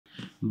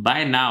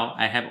By now,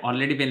 I have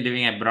already been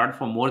living abroad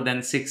for more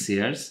than 6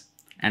 years,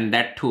 and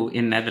that too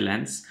in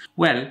Netherlands.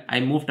 Well,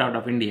 I moved out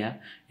of India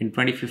in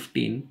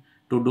 2015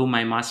 to do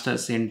my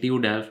master's in TU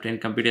Delft in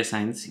computer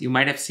science. You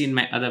might have seen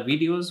my other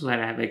videos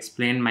where I have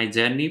explained my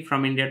journey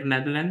from India to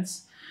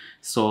Netherlands.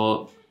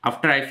 So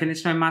after I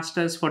finished my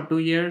master's for 2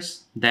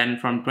 years, then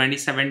from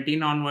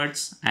 2017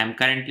 onwards, I am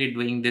currently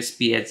doing this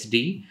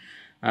PhD,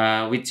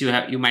 which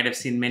you might have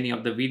seen many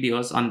of the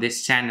videos on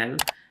this channel,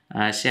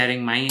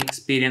 sharing my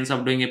experience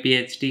of doing a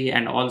PhD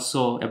and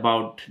also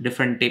about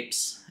different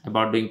tips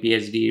about doing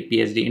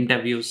PhD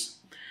interviews.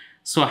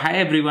 So hi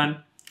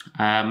everyone,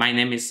 my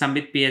name is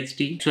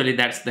SambitPhD. Actually,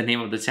 that's the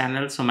name of the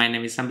channel. So my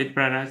name is Sambit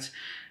Praraj.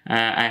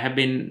 I have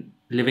been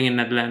living in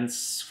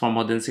Netherlands for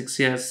more than 6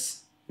 years.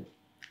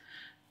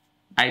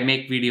 I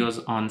make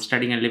videos on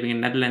studying and living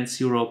in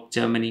Netherlands, Europe,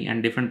 Germany,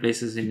 and different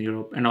places in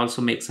Europe, and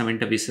also make some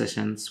interview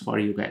sessions for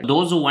you guys.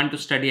 Those who want to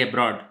study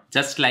abroad,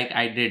 just like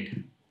I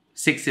did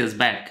 6 years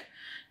back,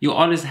 you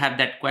always have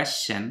that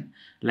question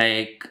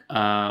like,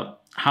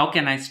 how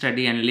can I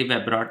study and live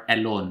abroad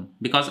alone?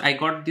 Because I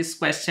got this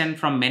question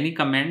from many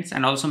comments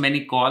and also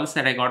many calls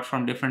that I got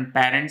from different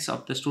parents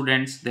of the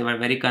students. They were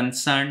very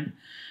concerned,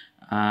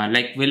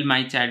 like, will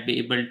my child be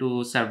able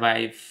to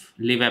survive,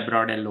 live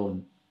abroad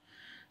alone?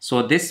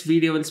 So this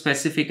video will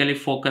specifically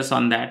focus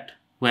on that,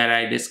 where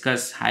I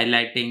discuss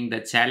highlighting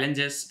the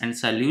challenges and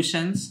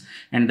solutions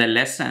and the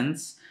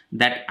lessons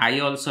that I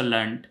also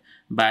learned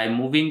by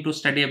moving to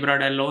study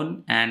abroad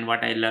alone and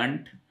what I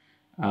learned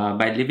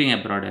by living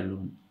abroad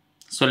alone.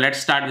 So let's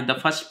start with the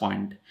first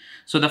point.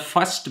 So the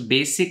first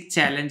basic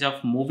challenge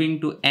of moving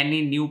to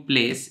any new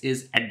place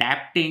is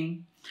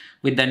adapting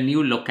with the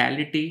new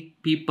locality,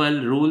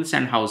 people, rules,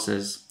 and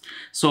houses.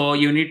 So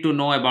you need to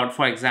know about,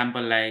 for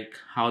example, like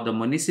how the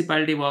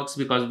municipality works,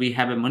 because we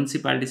have a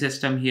municipality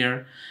system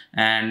here,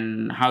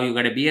 and how you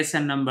get a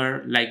BSN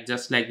number, like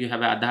just like you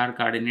have an Aadhaar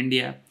card in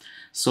India.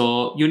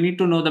 So you need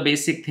to know the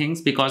basic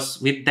things,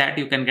 because with that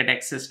you can get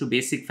access to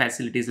basic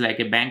facilities like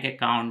a bank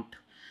account,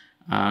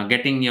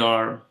 getting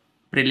your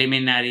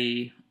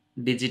preliminary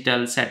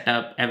digital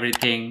setup,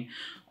 everything,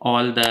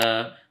 all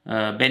the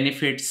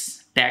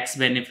benefits, tax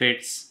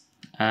benefits,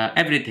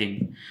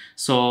 everything.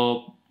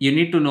 So you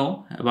need to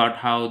know about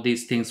how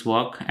these things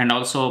work. And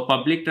also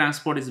public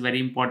transport is very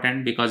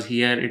important, because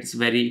here it's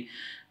very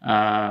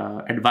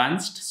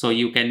advanced. So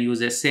you can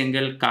use a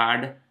single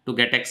card to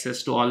get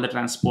access to all the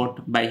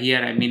transport. By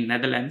here I mean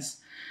Netherlands.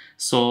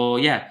 So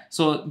yeah,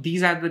 so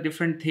these are the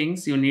different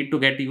things you need to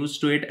get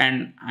used to it.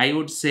 And I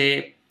would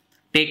say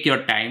take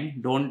your time.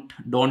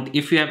 Don't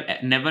if you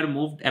have never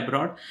moved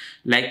abroad,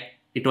 like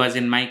it was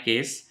in my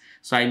case.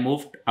 So I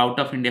moved out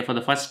of India for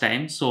the first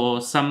time. So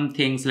some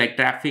things like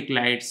traffic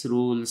lights,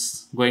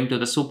 rules, going to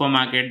the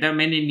supermarket, there are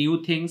many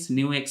new things,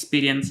 new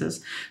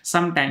experiences.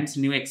 Sometimes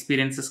new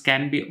experiences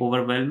can be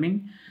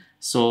overwhelming.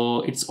 So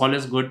it's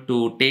always good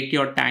to take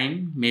your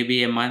time,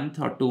 maybe a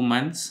month or 2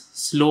 months,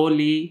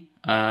 slowly,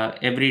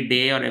 every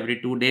day or every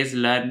 2 days,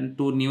 learn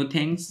 2 new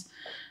things.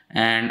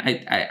 And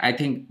I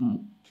think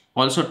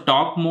also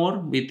talk more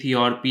with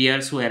your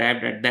peers who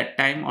arrived at that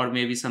time, or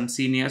maybe some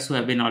seniors who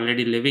have been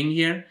already living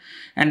here.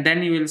 And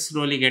then you will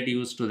slowly get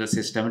used to the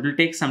system. It will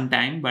take some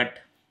time, but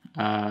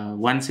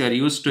once you are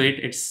used to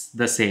it, it's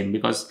the same,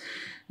 because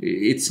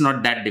it's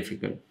not that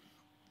difficult.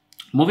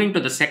 Moving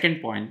to the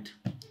second point.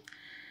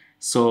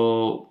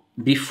 So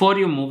before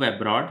you move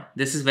abroad,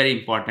 this is very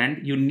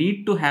important. You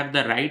need to have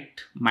the right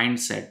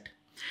mindset.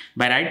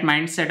 By right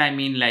mindset, I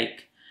mean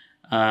like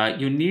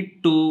you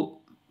need to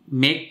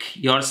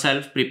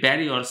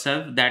prepare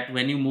yourself that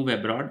when you move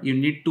abroad, you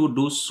need to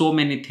do so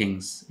many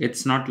things.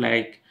 It's not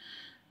like,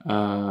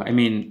 I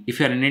mean, if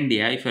you're in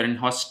India, if you're in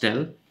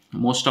hostel,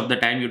 most of the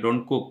time you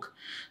don't cook,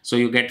 so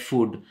you get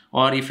food.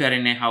 Or if you're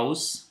in a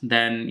house,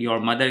 then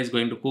your mother is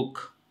going to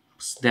cook.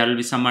 There will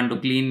be someone to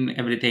clean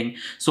everything.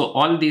 So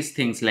all these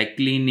things like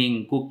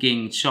cleaning,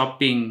 cooking,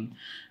 shopping,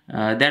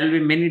 there will be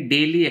many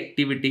daily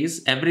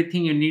activities,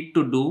 everything you need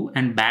to do,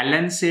 and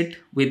balance it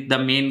with the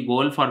main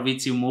goal for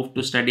which you move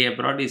to study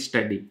abroad is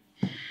study.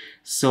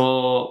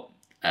 So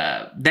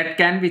that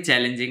can be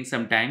challenging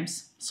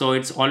sometimes. So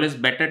it's always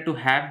better to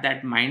have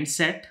that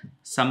mindset,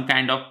 some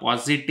kind of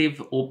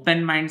positive,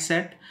 open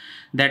mindset,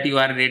 that you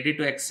are ready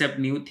to accept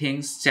new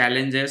things,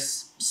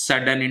 challenges,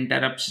 sudden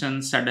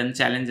interruptions, sudden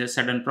challenges,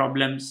 sudden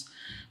problems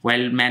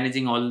while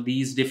managing all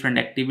these different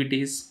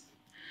activities.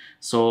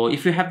 So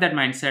if you have that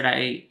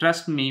mindset,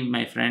 trust me,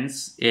 my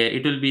friends,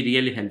 it will be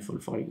really helpful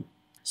for you.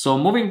 So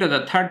moving to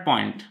the third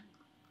point,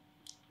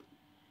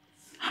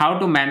 how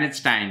to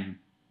manage time.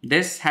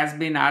 This has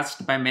been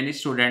asked by many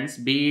students,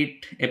 be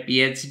it a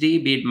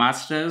PhD, be it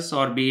master's,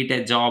 or be it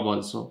a job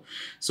also.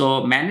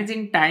 So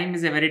managing time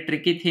is a very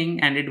tricky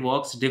thing, and it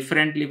works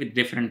differently with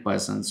different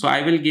persons. So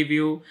I will give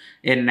you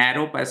a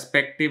narrow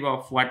perspective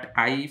of what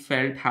I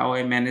felt, how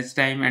I manage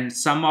time, and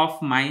some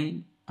of my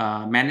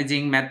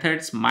managing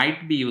methods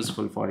might be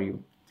useful for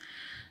you.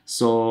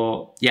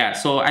 So yeah,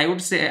 so I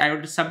would say I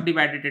would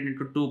subdivide it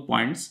into 2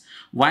 points.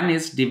 One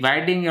is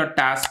dividing your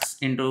tasks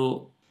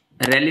into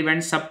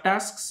relevant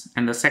subtasks,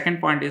 and the second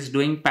point is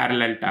doing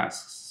parallel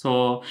tasks.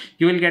 So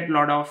you will get a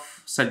lot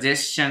of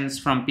suggestions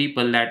from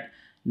people that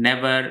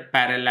never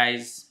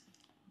parallelize,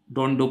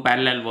 don't do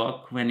parallel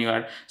work when you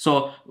are.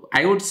 So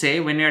I would say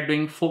when you are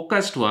doing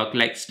focused work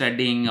like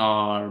studying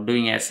or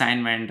doing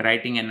assignment,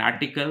 writing an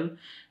article,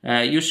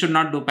 you should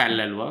not do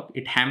parallel work.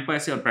 It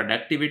hampers your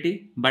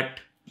productivity. But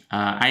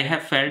I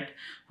have felt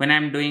when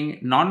I'm doing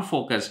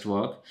non-focused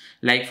work,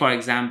 like for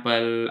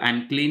example,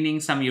 I'm cleaning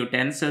some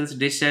utensils,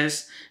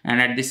 dishes, and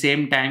at the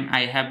same time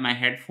I have my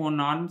headphone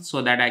on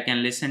so that I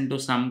can listen to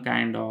some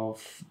kind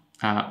of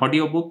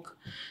audiobook.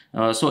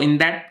 So in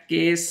that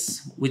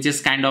case, which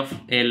is kind of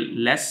a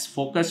less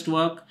focused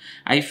work,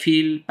 I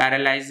feel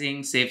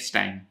paralyzing saves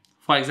time.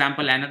 For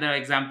example, another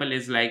example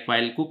is like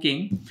while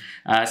cooking,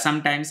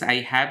 sometimes I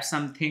have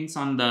some things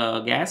on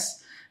the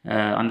gas,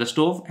 on the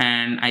stove,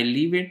 and I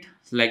leave it.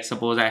 Like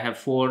suppose I have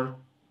 4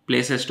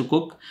 places to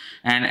cook,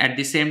 and at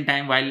the same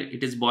time while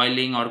it is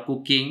boiling or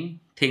cooking,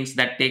 things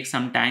that take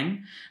some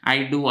time,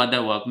 I do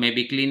other work,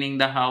 maybe cleaning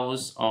the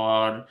house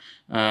or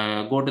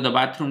go to the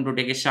bathroom to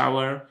take a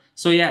shower.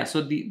 So yeah,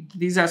 so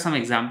these are some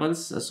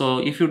examples. So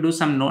if you do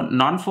some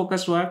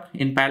non-focused work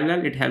in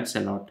parallel, it helps a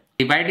lot.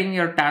 Dividing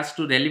your task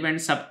to relevant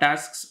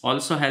subtasks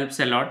also helps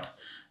a lot.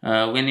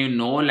 When you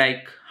know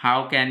like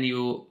how can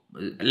you,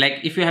 like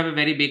if you have a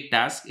very big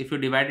task, if you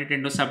divide it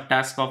into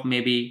subtasks of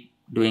maybe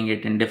doing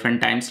it in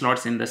different time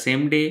slots in the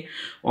same day,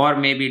 or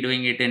maybe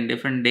doing it in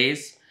different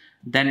days,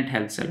 then it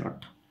helps a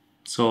lot.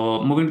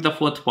 So moving to the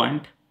fourth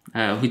point,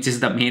 which is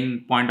the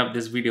main point of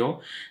this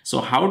video. So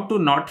how to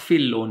not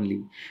feel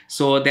lonely.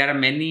 So there are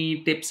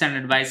many tips and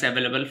advice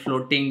available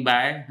floating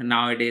by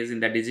nowadays in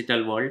the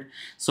digital world.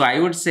 So I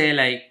would say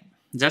like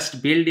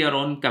just build your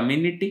own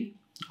community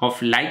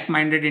of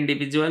like-minded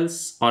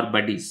individuals or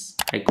buddies.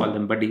 I call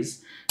them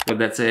buddies, so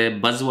that's a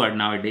buzzword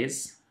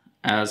nowadays.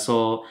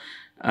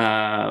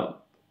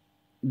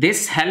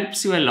 This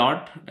helps you a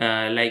lot.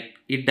 Like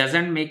it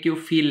doesn't make you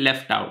feel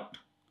left out.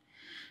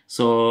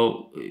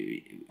 So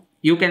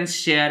you can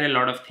share a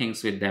lot of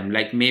things with them,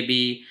 like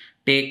maybe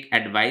take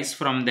advice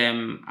from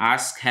them,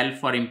 ask help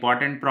for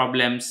important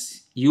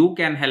problems. You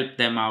can help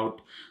them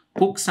out,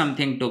 cook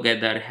something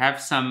together, have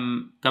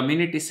some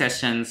community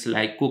sessions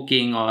like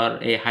cooking or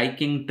a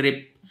hiking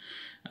trip,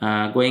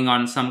 going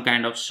on some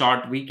kind of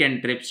short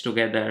weekend trips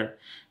together,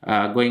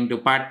 going to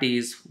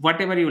parties,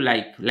 whatever you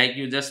like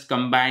you just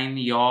combine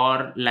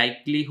your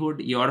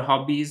likelihood, your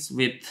hobbies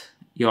with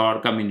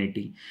your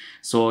community.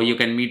 So you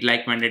can meet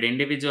like-minded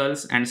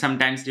individuals, and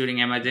sometimes during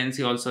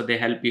emergency also they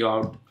help you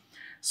out.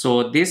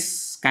 So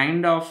this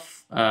kind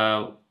of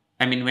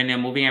when you're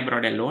moving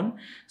abroad alone,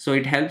 so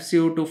it helps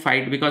you to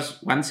fight,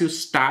 because once you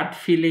start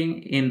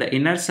feeling in the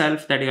inner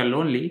self that you're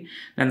lonely,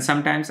 then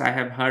sometimes I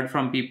have heard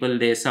from people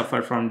they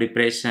suffer from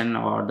depression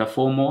or the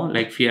FOMO,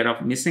 like fear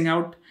of missing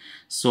out.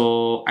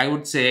 So I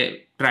would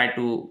say try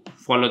to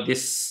follow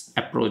this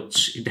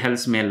approach. It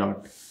helps me a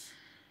lot.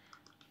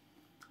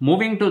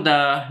 Moving to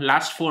the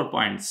last 4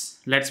 points,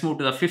 let's move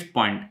to the 5th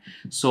point.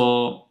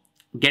 So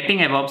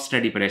getting above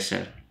study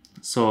pressure.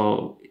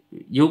 So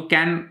you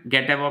can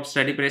get above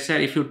study pressure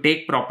if you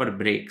take proper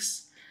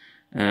breaks.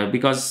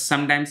 Because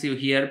sometimes you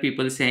hear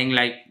people saying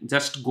like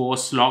just go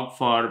slog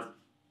for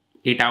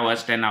 8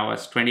 hours, 10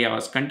 hours, 20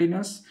 hours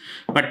continuous.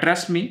 But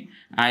trust me,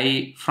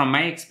 from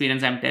my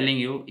experience, I'm telling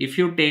you, if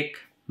you take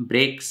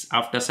breaks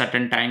after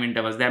certain time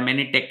intervals, there are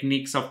many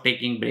techniques of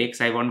taking breaks.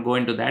 I won't go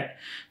into that.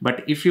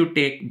 But if you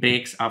take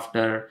breaks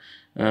after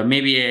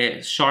maybe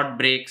a short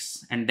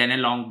breaks and then a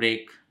long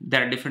break,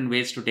 there are different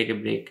ways to take a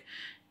break.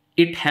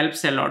 It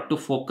helps a lot to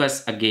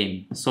focus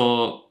again.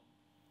 So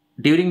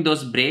during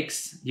those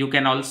breaks, you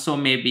can also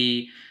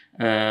maybe,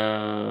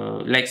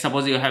 like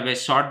suppose you have a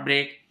short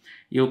break,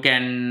 you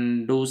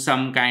can do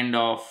some kind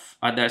of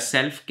other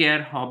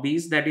self-care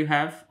hobbies that you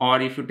have. Or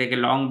if you take a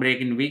long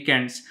break in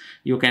weekends,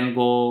 you can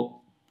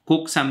go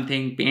cook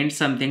something, paint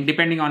something,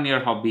 depending on your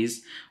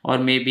hobbies. Or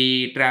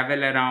maybe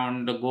travel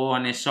around, go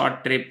on a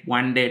short trip,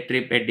 1-day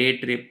trip, a day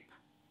trip.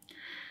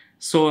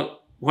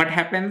 So what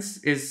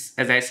happens is,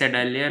 as I said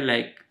earlier,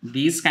 like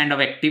these kind of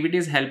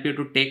activities help you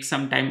to take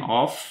some time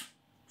off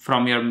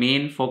from your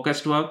main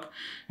focused work.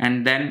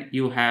 And then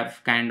you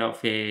have kind of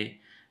a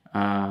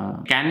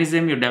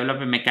mechanism, you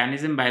develop a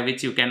mechanism by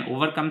which you can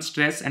overcome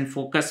stress and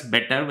focus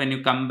better when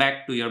you come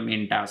back to your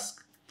main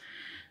task.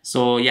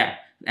 So yeah,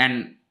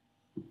 and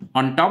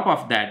on top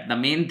of that, the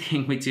main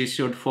thing which you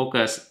should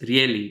focus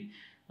really,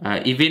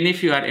 even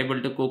if you are able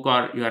to cook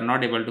or you are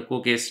not able to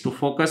cook, is to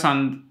focus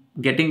on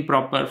getting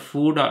proper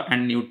food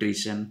and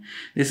nutrition.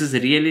 This is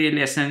really,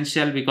 really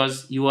essential,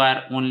 because you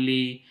are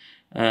only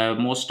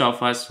most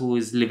of us who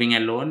is living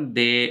alone,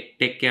 they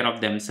take care of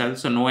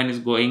themselves. So no one is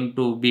going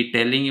to be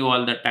telling you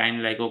all the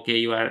time like, okay,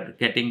 you are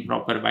getting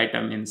proper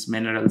vitamins,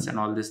 minerals and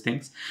all these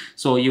things.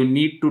 So you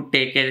need to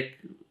take a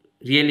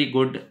really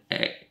good,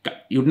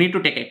 you need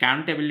to take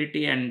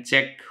accountability and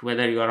check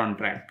whether you are on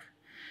track.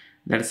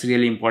 That's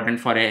really important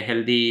for a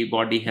healthy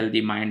body,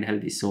 healthy mind,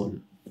 healthy soul.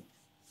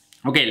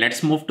 Okay,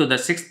 let's move to the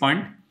 6th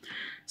point.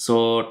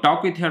 So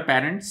talk with your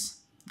parents.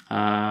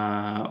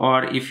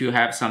 or if you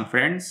have some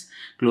friends,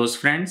 close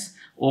friends,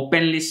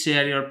 openly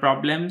share your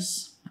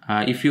problems.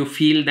 If you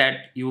feel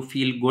that you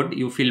feel good,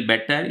 you feel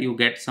better, you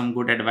get some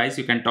good advice,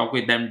 you can talk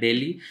with them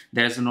daily.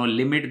 There's no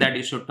limit that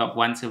you should talk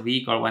once a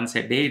week or once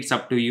a day. It's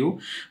up to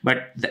you.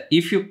 But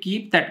if you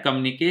keep that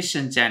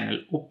communication channel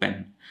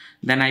open,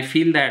 then I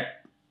feel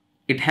that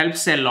it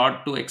helps a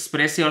lot to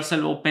express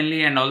yourself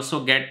openly and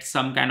also get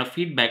some kind of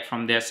feedback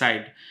from their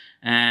side.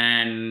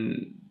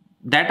 And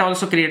that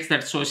also creates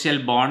that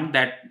social bond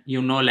that,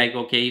 like,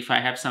 okay, if I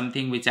have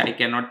something which I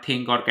cannot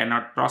think or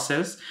cannot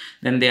process,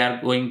 then they are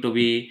going to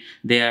be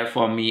there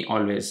for me,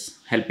 always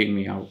helping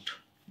me out.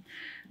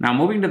 Now,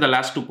 moving to the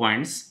last 2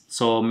 points.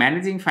 So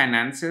managing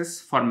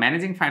finances. For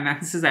managing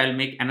finances, I will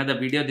make another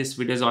video. This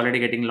video is already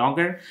getting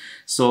longer.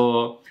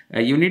 So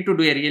you need to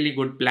do a really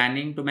good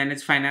planning to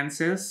manage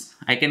finances.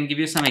 I can give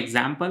you some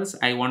examples.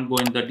 I won't go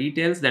into the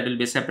details. That will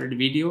be a separate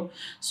video.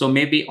 So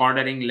maybe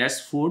ordering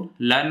less food,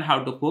 learn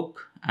how to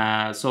cook.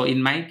 So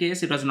in my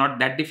case, it was not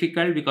that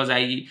difficult because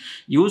I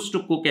used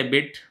to cook a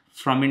bit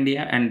from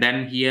India, and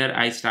then here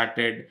I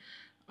started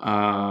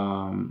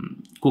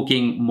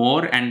cooking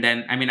more. And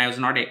then, I was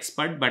not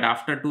expert, but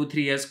after 2-3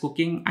 years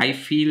cooking, I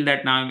feel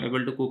that now I'm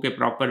able to cook a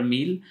proper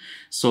meal.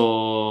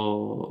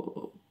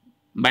 So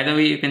by the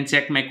way, you can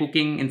check my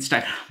cooking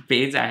Instagram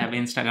page. I have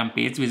an Instagram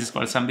page which is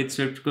called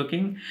SambitPhD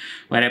Cooking,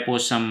 where I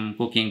post some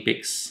cooking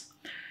pics.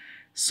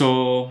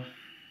 So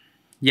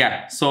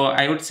yeah, so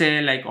I would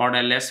say, like,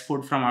 order less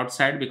food from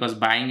outside because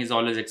buying is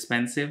always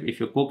expensive. If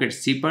you cook,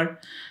 it's cheaper.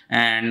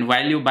 And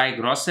while you buy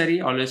grocery,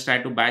 always try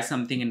to buy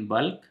something in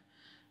bulk.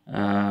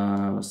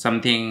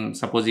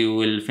 Suppose you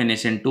will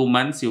finish in 2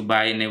 months, you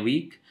buy in a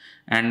week,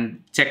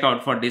 and check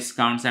out for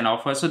discounts and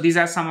offers. So these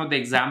are some of the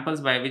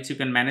examples by which you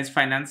can manage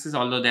finances,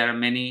 although there are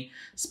many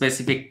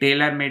specific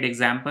tailor-made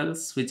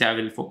examples which I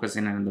will focus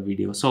in another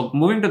video. So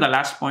moving to the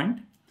last point,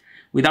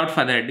 without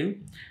further ado,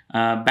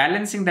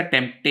 balancing the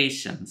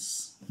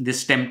temptations.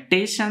 These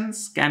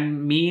temptations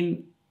can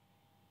mean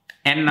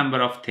n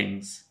number of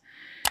things.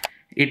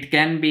 It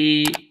can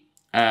be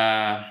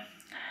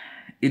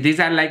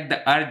these are like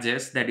the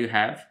urges that you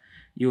have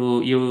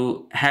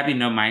in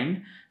your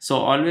mind. So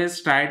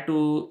always try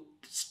to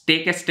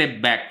take a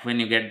step back when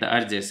you get the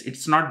urges.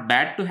 It's not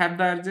bad to have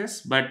the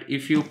urges, but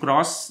if you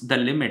cross the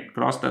limit,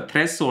 cross the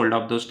threshold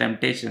of those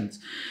temptations,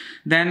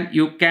 then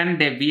you can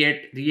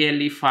deviate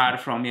really far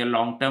from your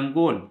long-term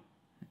goal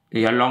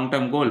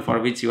for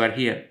which you are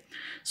here.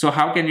 So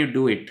how can you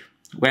do it?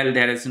 Well,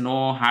 there is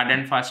no hard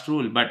and fast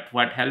rule, but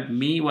what helped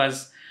me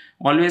was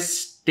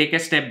always take a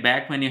step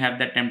back when you have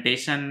that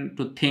temptation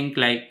to think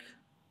like,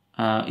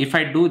 if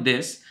I do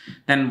this,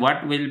 then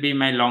what will be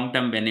my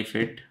long-term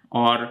benefit,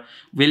 or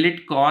will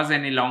it cause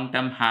any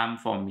long-term harm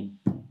for me?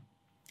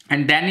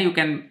 And then you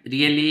can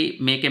really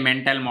make a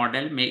mental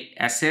model,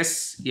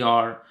 assess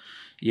your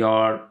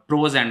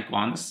pros and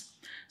cons.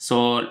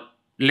 So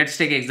let's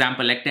take an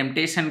example, like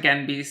temptation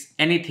can be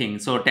anything.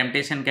 So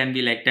temptation can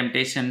be like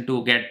temptation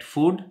to get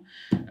food.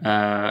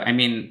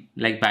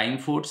 Like buying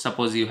food.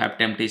 Suppose you have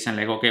temptation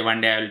like, okay,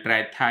 one day I will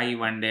try Thai,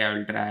 one day I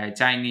will try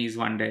Chinese,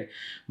 one day,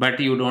 but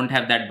you don't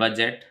have that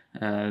budget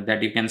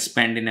that you can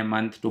spend in a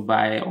month to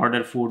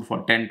order food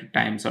for 10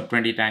 times or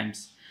 20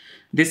 times.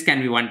 This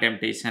can be one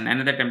temptation.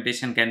 Another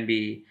temptation can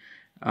be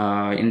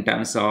in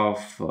terms of,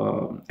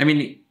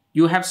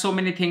 you have so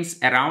many things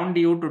around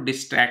you to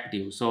distract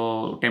you.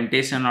 So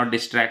temptation or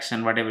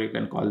distraction, whatever you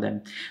can call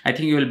them. I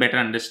think you will better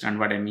understand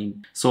what I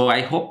mean. So I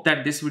hope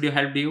that this video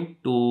helped you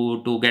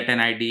to get an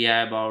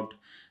idea about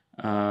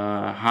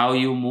how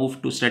you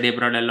move to study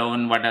abroad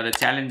alone, what are the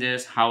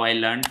challenges, how I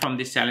learned from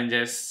these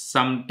challenges,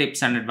 some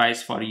tips and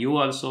advice for you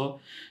also.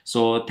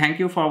 So thank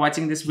you for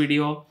watching this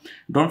video.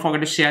 Don't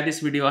forget to share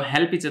this video,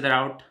 help each other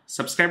out,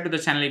 subscribe to the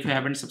channel if you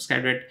haven't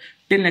subscribed yet.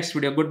 Till next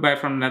video, goodbye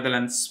from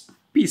Netherlands.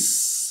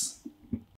 Peace.